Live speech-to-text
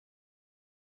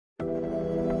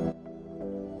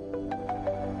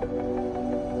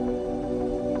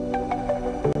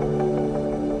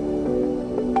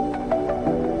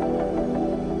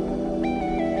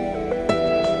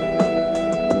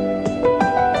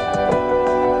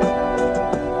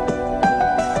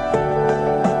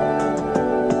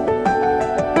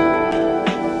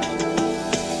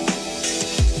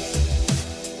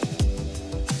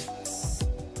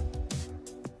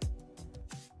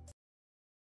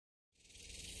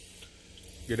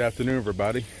Good afternoon,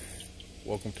 everybody.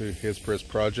 Welcome to Hizprez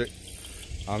Project.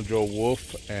 I'm Joe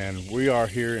Wolf, and we are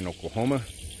here in Oklahoma.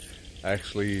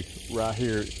 Actually, right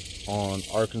here on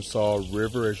Arkansas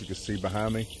River, as you can see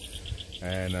behind me,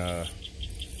 and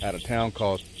at a town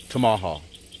called Tamaha.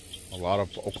 A lot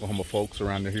of Oklahoma folks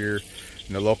around here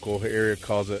in the local area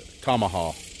calls it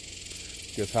Tamaha.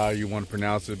 Guess how you want to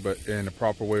pronounce it, but in the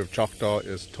proper way of Choctaw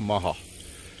is Tamaha.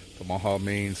 Tamaha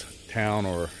means town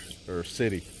or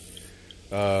city.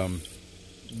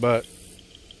 But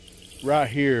right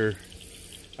here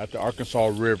at the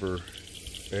Arkansas River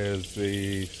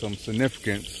is some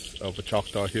significance of the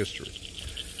Choctaw history.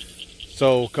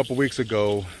 So a couple weeks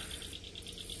ago,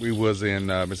 we was in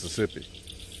Mississippi.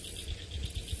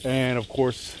 And of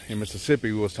course, in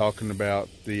Mississippi, we was talking about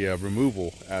the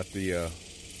removal at the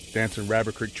Dancing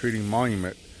Rabbit Creek Treaty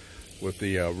Monument with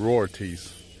the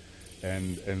royalties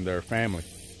and their family.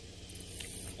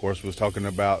 Of course, we was talking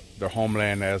about their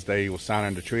homeland as they were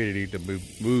signing the treaty to be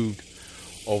moved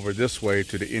over this way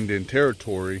to the Indian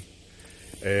Territory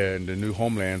and the new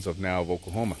homelands of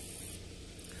Oklahoma.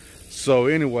 So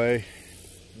anyway,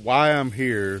 why I'm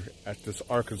here at this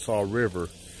Arkansas River,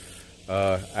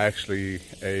 actually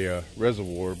a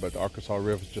reservoir, but the Arkansas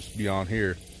River is just beyond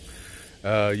here.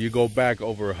 You go back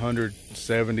over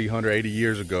 170, 180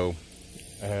 years ago,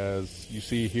 as you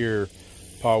see here,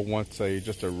 probably once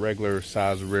just a regular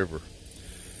sized river.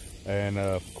 And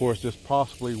of course, this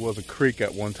possibly was a creek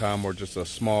at one time, or just a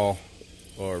small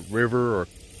river, or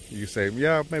you say,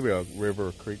 yeah, maybe a river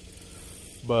or creek.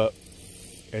 But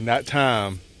in that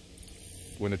time,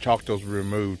 when the Choctaws were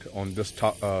removed on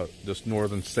this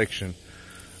northern section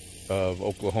of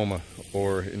Oklahoma,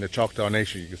 or in the Choctaw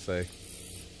Nation, you could say,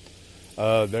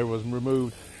 they was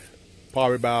removed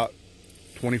probably about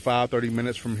 25-30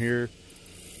 minutes from here,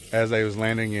 as they was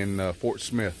landing in Fort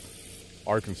Smith,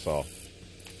 Arkansas.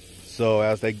 So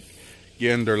as they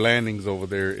getting their landings over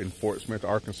there in Fort Smith,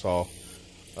 Arkansas,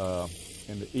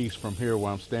 in the east from here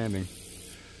where I'm standing,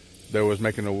 they was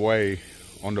making their way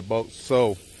on the boat.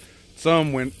 So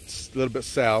some went a little bit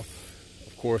south,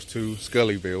 of course, to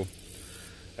Skullyville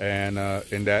and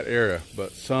in that area.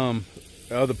 But some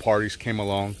other parties came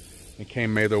along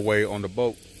and made their way on the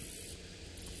boat.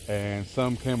 And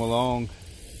some came along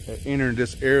entering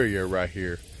this area right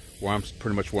here, where I'm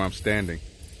pretty much where I'm standing,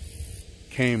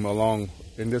 came along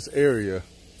in this area,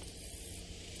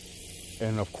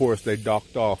 and of course they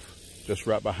docked off just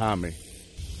right behind me.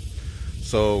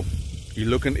 So you're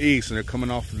looking east and they're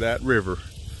coming off of that river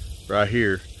right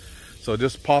here. So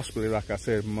this possibly, like I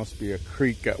said, must be a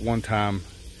creek at one time,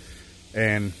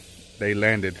 and they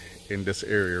landed in this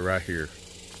area right here.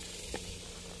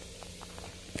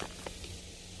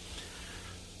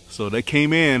 So they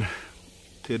came in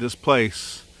to this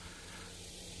place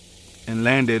and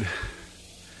landed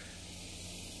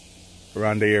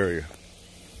around the area.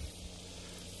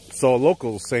 So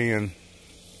locals saying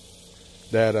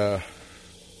that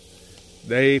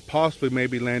they possibly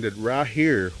maybe landed right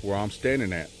here where I'm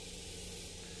standing at.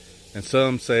 And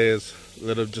some says a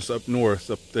little just up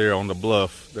north, up there on the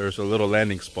bluff, there's a little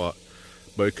landing spot.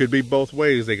 But it could be both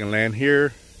ways. They can land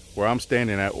here where I'm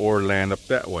standing at, or land up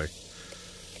that way.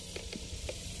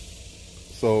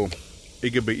 So it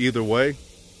could be either way,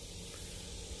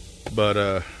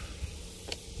 but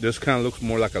this kind of looks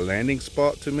more like a landing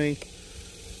spot to me.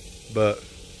 But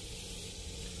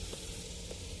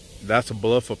that's a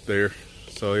bluff up there,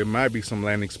 so it might be some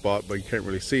landing spot, but you can't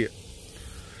really see it.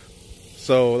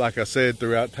 So like I said,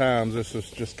 throughout times, this is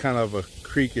just kind of a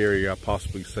creek area, I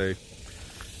possibly say.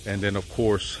 And then of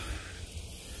course,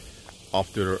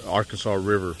 off to the Arkansas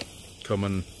River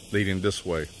leading this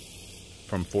way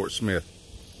from Fort Smith.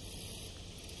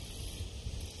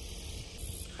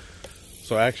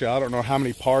 So actually, I don't know how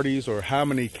many parties or how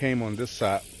many came on this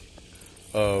side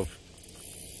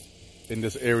in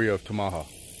this area of Tamaha.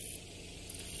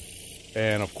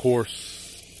 And of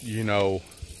course, you know,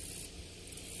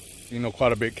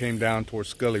 quite a bit came down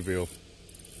towards Skullyville,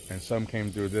 and some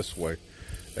came through this way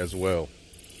as well.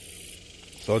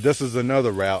 So this is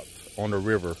another route on the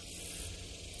river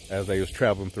as they was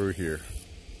traveling through here,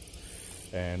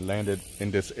 and landed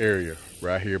in this area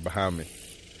right here behind me.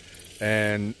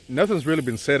 And nothing's really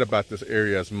been said about this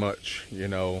area as much. You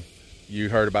know, you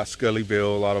heard about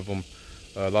Skullyville.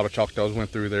 A lot of Choctaws went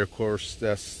through there. Of course,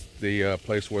 that's the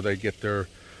place where they get their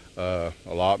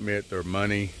allotment, their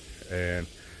money, and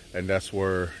that's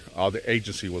where all the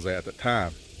agency was at the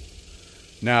time.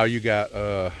 Now you got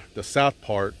the south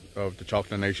part of the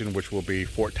Choctaw Nation, which will be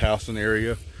Fort Towson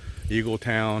area,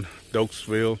 Eagletown,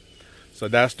 Dokesville. So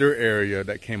that's their area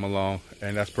that came along,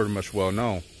 and that's pretty much well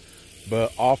known.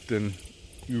 But often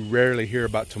you rarely hear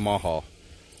about Tamaha.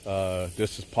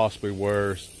 This is possibly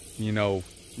where, you know,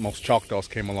 most Choctaws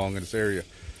came along in this area.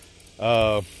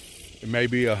 It may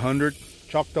be 100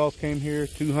 Choctaws came here,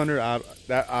 200.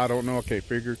 I don't know. I can't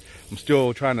figure. I'm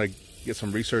still trying to get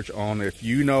some research on. If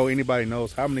you know, anybody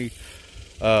knows how many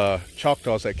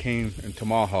Choctaws that came in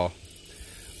Tamaha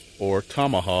or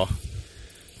Tamaha.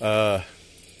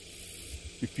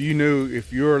 If you knew,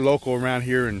 if you're local around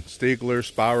here in Stigler,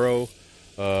 Spiro,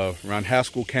 around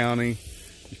Haskell County,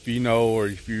 if you know, or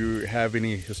if you have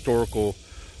any historical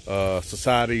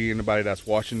society, anybody that's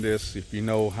watching this, if you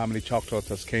know how many Choctaws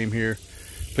that came here,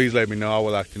 please let me know. I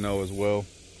would like to know as well.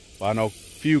 But I know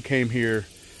few came here.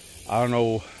 I don't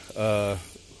know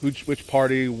which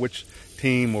party, which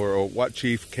team, or what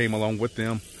chief came along with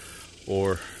them,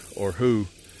 or who.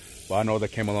 But I know they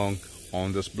came along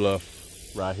on this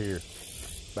bluff right here,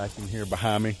 back in here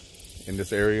behind me in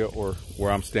this area, or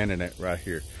where I'm standing at right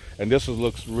here. And this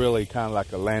looks really kind of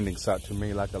like a landing site to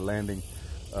me, like a landing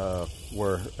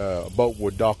where a boat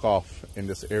would dock off in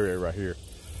this area right here.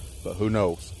 But who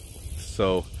knows?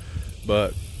 So,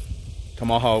 but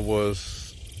Tamaha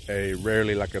was a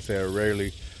rarely, like I said,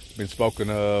 rarely been spoken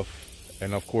of.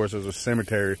 And of course, there's a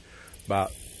cemetery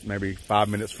about maybe 5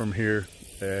 minutes from here,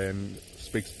 and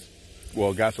speaks,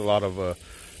 well, got a lot of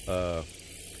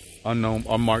unknown,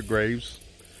 unmarked graves.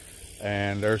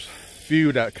 And there's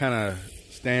few that kind of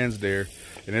stands there,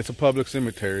 and it's a public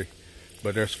cemetery,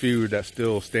 but there's few that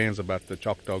still stands about the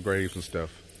Choctaw graves and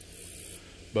stuff.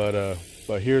 But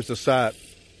here's the site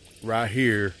right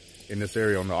here in this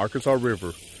area on the Arkansas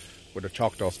River where the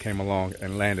Choctaws came along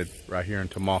and landed right here in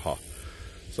Tamaha.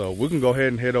 So we can go ahead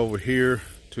and head over here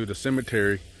to the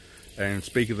cemetery and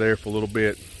speak there for a little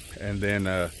bit, and then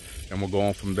and we'll go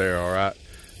on from there. All right.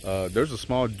 There's a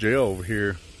small jail over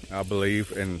here, I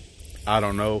believe, and I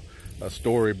don't know a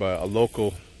story, but a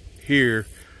local here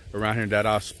around here that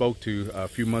I spoke to a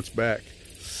few months back,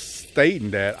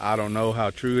 stating that, I don't know how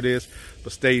true it is,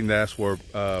 but stating that's where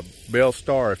Belle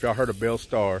Starr, if y'all heard of Belle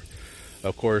Starr,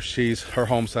 of course, her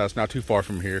home site's not too far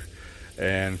from here,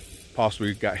 and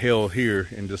possibly got held here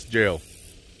in this jail.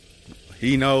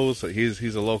 He knows,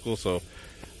 he's a local, so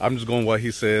I'm just going what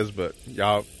he says. But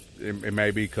y'all, it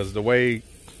may be because the way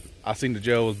I seen the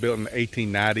jail was built in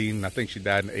 1890, and I think she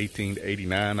died in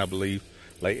 1889, I believe,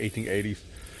 late 1880s.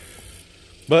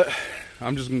 But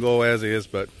I'm just gonna go as is,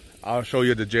 but I'll show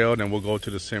you the jail, then we'll go to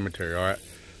the cemetery. All right,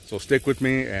 so stick with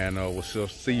me, and we'll still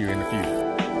see you in the future.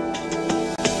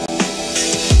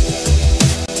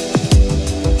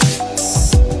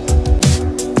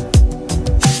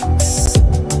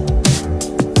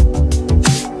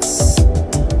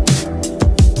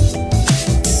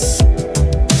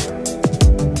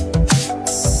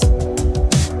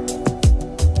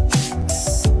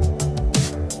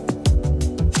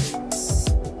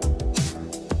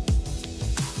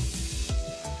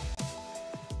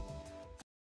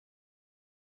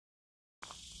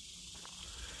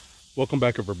 Welcome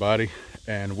back, everybody,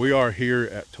 and we are here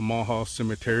at Tamaha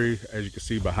Cemetery. As you can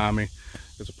see behind me,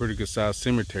 it's a pretty good sized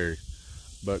cemetery,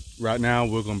 but right now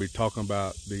we're going to be talking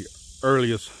about the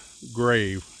earliest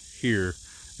grave here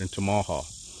in Tamaha.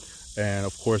 And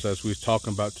of course, as we was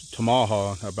talking about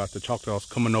Tamaha, about the Choctaws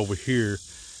coming over here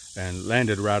and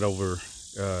landed right over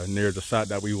near the site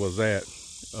that we was at,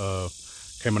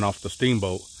 coming off the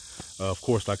steamboat. Of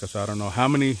course, like I said, I don't know how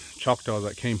many Choctaws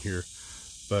that came here,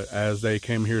 but as they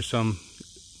came here, some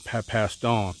have passed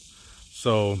on.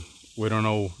 So we don't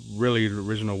know really the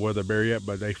original where they're buried at,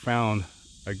 but they found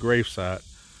a gravesite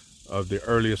of the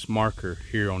earliest marker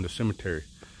here on the cemetery.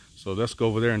 So let's go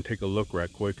over there and take a look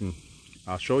right quick, and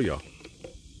I'll show y'all.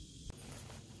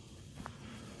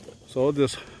 So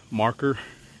this marker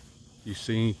you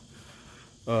see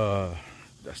that's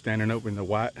standing up in the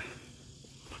white,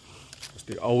 it's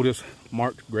the oldest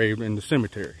marked grave in the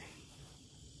cemetery.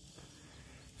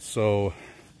 So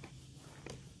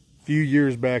a few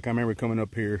years back, I remember coming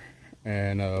up here,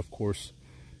 and of course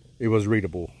it was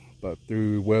readable, but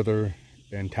through weather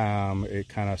and time it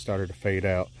kind of started to fade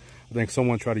out. I think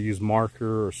someone tried to use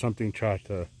marker or something, tried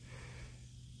to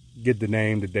get the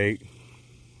name, the date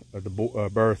of the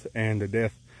birth and the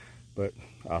death, but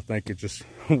I think it just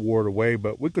wore away.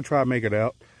 But we could try to make it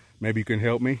out. Maybe you can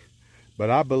help me. But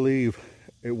I believe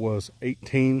it was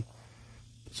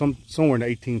somewhere in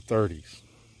the 1830s,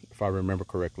 if I remember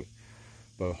correctly.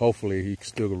 But hopefully you can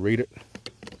still read it.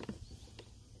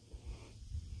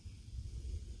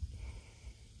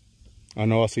 I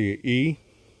know I see an E,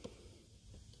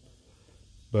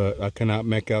 but I cannot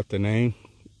make out the name.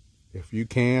 If you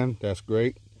can, that's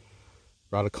great.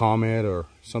 Write a comment or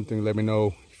something, let me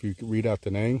know if you can read out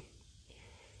the name.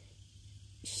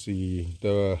 Let's see,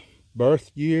 the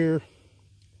birth year,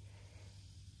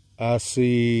 I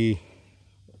see,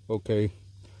 okay,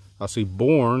 I see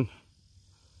born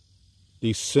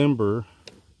December,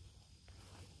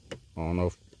 I don't know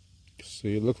if,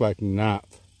 see, it looks like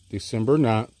 9th, December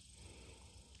 9th.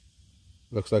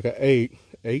 Looks like an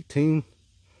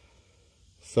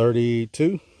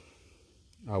 1832,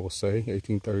 I will say,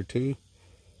 1832.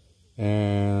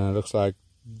 And looks like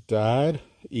died,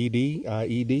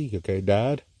 E-D-I-E-D, okay,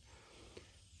 died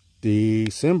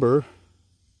December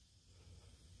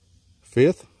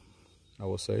 5th, I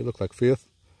will say, looks like 5th.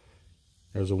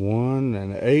 There's a 1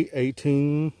 and an 8,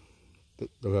 18,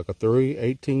 looks like a 3,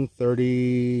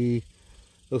 1830,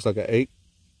 looks like an 8,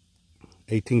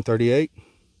 1838.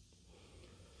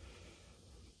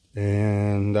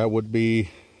 And that would be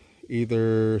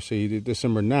either, see,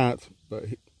 December 9th, but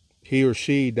he or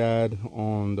she died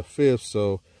on the 5th,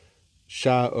 so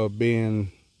shy of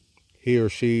being he or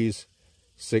she's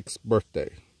 6th birthday.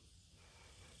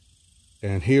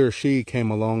 And he or she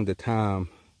came along the time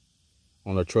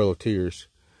on the Trail of Tears.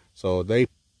 So they,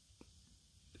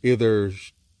 either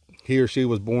he or she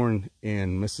was born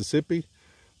in Mississippi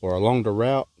or along the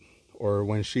route, or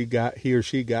when he or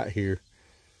she got here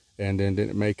and then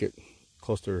didn't make it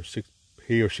close to her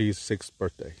he or she's 6th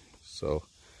birthday. So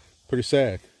pretty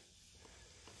sad.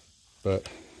 But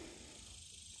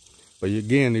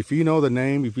again, if you know the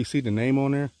name, if you see the name on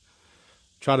there,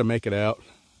 try to make it out.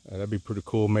 That'd be pretty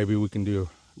cool. Maybe we can do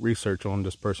research on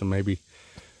this person. Maybe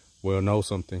we'll know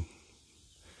something.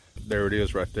 There it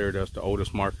is right there. That's the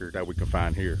oldest marker that we can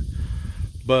find here.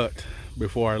 But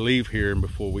before I leave here and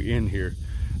before we end here,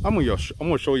 I'm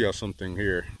gonna show y'all something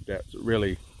here that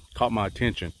really caught my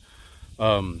attention.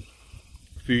 A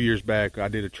few years back, I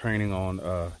did a training on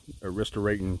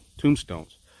restoring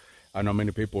tombstones. I know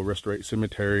many people restore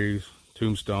cemeteries,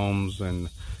 tombstones, and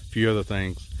a few other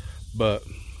things, but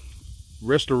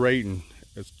restoring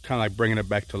is kind of like bringing it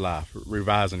back to life,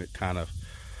 revising it kind of.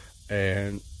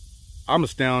 And I'm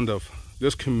astounded of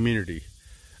this community.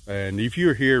 And if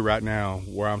you're here right now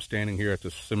where I'm standing here at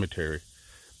the cemetery,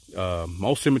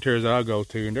 most cemeteries that I go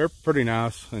to, and they're pretty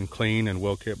nice and clean and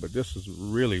well kept, but this is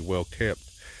really well kept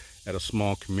at a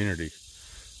small community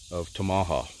of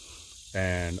Tamaha.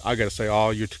 And I gotta say,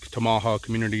 all your Tamaha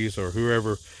communities, or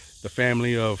whoever, the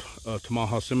family of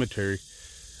Tamaha Cemetery,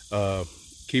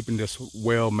 keeping this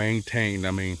well maintained.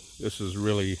 I mean, this is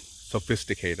really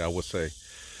sophisticated, I would say,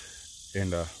 in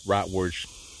the right words,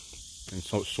 and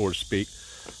so to speak.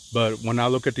 But when I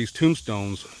look at these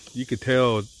tombstones, you could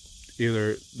tell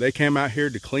either they came out here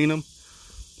to clean them,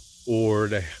 or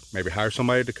they maybe hired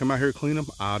somebody to come out here to clean them.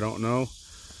 I don't know.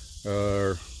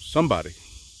 Or somebody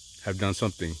have done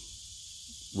something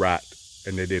right,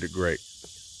 and they did it great.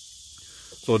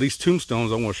 So these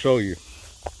tombstones I want to show you,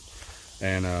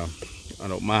 and I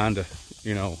don't mind to,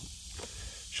 you know,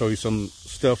 show you some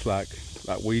stuff like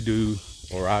we do,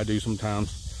 or I do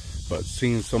sometimes. But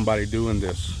seeing somebody doing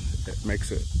this, it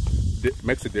makes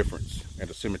a difference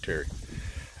at a cemetery.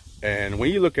 And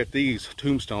when you look at these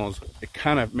tombstones, it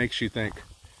kind of makes you think,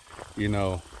 you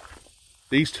know,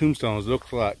 these tombstones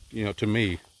look like, you know, to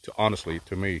me, honestly,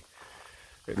 to me,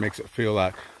 it makes it feel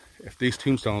like if these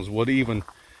tombstones would even,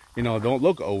 you know, don't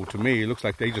look old to me. It looks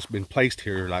like they just been placed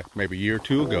here like maybe a year or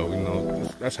two ago. You know,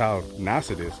 that's how nice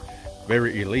it is.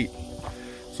 Very elite.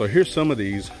 So here's some of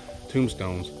these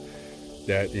tombstones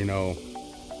that, you know,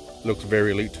 looks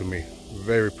very elite to me.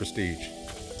 Very prestige.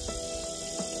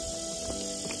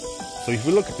 So if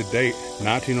we look at the date,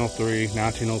 1903,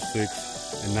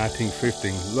 1906, and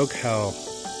 1915, look how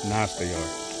nice they are.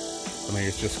 I mean,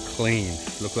 it's just clean.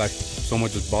 Look like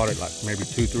someone just bought it like maybe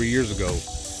 2-3 years ago.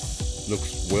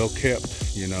 Looks well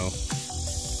kept, you know,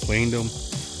 cleaned them.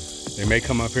 They may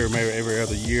come up here maybe every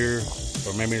other year,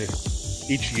 or maybe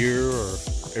each year, or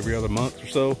every other month or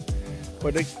so,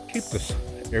 but they keep this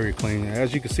area clean.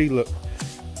 As you can see, look,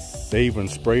 they even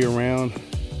spray around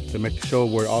to make sure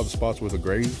where all the spots where the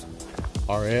graves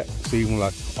are at. See, even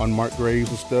like unmarked graves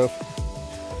and stuff.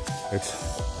 It's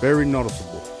very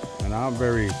noticeable, and I'm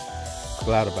very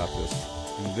glad about this.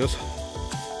 And this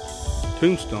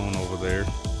tombstone over there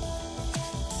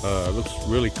looks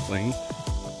really clean.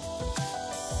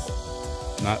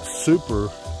 Not super,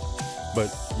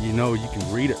 but you know, you can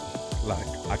read it. Like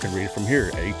I can read it from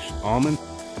here. H. Almond,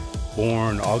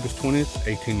 born August 20th,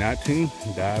 1819,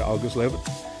 died August 11th,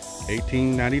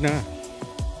 1899.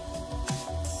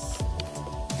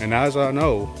 And as I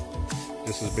know,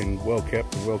 this has been well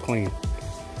kept and well cleaned.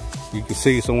 You can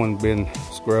see someone been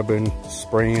scrubbing,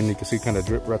 spraying. You can see kind of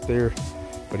drip right there,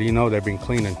 but you know they've been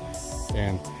cleaning.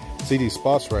 And see these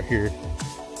spots right here,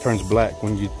 turns black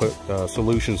when you put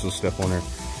solutions and stuff on there,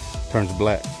 turns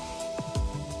black.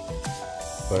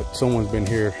 But someone's been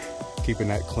here keeping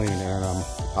that clean, and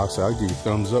I'll give you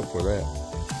thumbs up for that.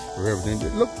 For everything.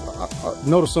 Look, I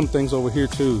noticed some things over here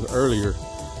too. Earlier,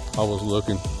 I was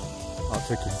looking. I'll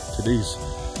take you to these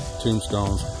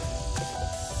tombstones,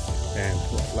 and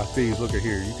like these. Look at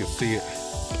here, you can see it.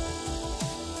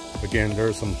 Again,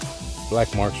 there's some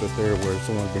black marks right there where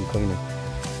someone's been cleaning.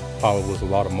 Probably was a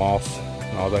lot of moss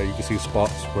and all that. You can see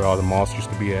spots where all the moss used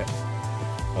to be at.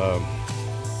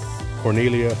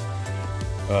 Cornelia,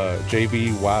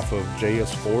 JB, wife of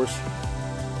J.S. Force,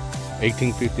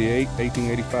 1858,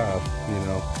 1885, you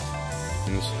know,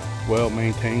 and it's well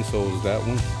maintained, so is that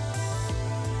one.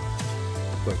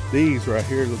 But these right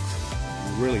here looks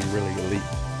really, really elite,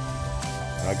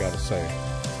 I gotta say.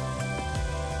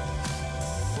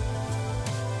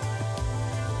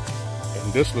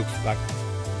 And this looks like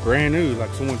brand new,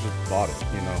 like someone just bought it,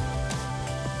 you know,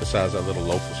 besides that little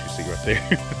locust you see right there.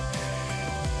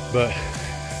 But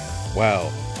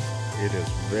wow, it is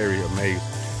very amazing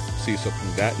to see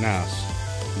something that nice,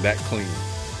 that clean,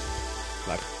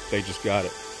 like they just got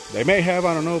it. They may have,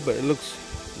 I don't know, but it looks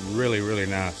really, really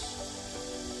nice.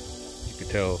 You can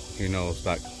tell, you know, it's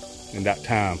like in that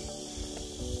time,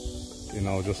 you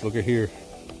know, just look at here.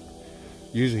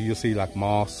 Usually you'll see like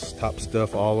moss type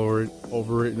stuff all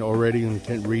over it already, and you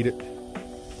can't read it,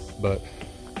 but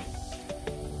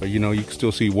you know, you can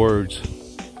still see words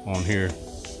on here.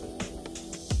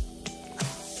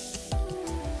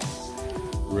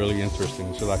 Really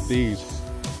interesting. So like these,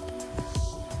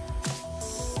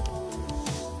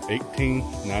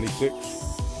 1896.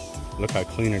 Look how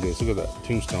clean it is. Look at that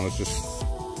tombstone. It's just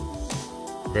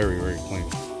very, very clean.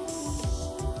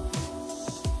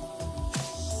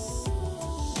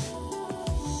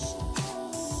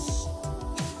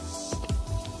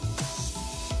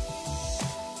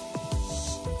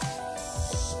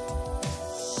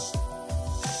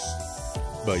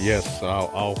 But yes,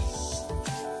 I'll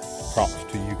props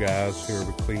to you guys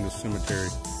whoever cleaned the cemetery.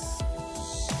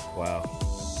 Wow,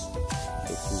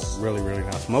 it's really, really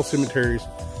nice. Most cemeteries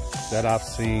that I've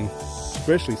seen,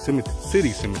 especially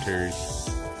city cemeteries,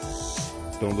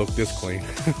 don't look this clean.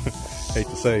 Hate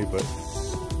to say, but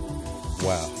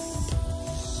wow.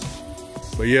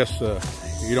 But yes,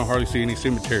 you don't hardly see any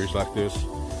cemeteries like this,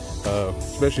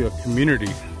 especially a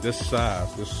community this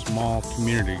size, this small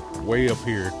community way up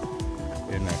here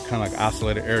in that kind of like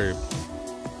isolated area.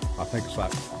 I think it's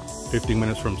like 15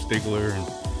 minutes from Stigler and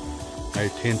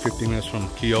maybe 10-15 minutes from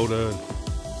Kyoto.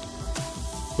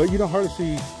 But you don't hardly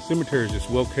see cemeteries just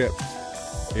well kept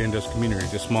in this community,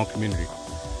 this small community.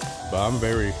 But I'm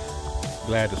very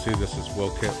glad to see this is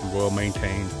well kept and well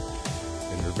maintained,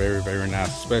 and they're very, very nice.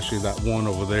 Especially that one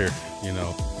over there, you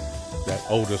know, that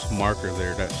oldest marker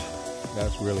there.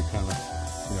 That's really kind of,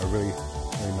 you know, really,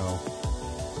 you know,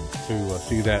 to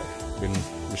see that been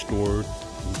restored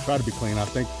and try to be clean. I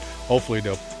think hopefully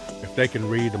they'll, if they can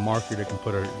read the marker, they can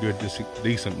put a good,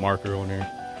 decent marker on there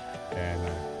and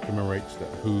commemorates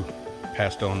who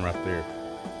passed on right there.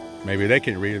 Maybe they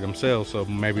can read it themselves, so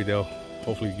maybe they'll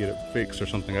hopefully get it fixed or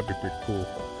something. That'd be pretty cool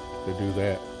to do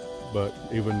that. But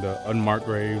even the unmarked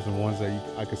graves and ones that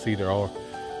I can see, they're all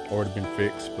already been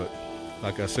fixed. But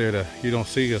like I said, you don't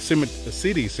see a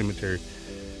city cemetery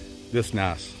this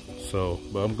nice. So,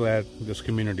 but I'm glad this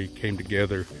community came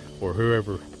together, or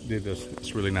whoever did this.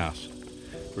 It's really nice,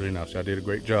 really nice. I did a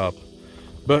great job.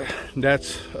 But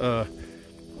that's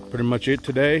pretty much it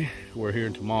today. We're here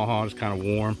in Tamaha. It's kind of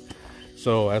warm.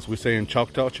 So as we say in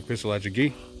Choctaw,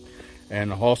 Chipisalajagi.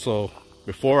 And also,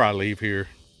 before I leave here,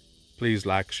 please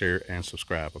like, share, and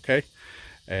subscribe, okay?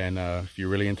 And if you're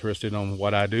really interested on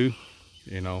what I do,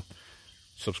 you know,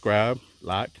 subscribe,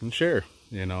 like, and share.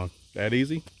 You know, that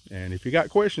easy. And if you got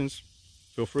questions,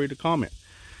 feel free to comment.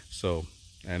 So,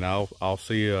 and I'll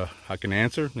see I can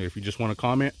answer. If you just want to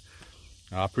comment,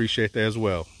 I appreciate that as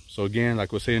well. So again,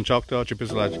 like we say in Choctaw,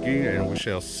 Chipisalajagi, and we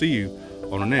shall see you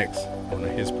on the next on the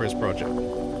Hizprez project.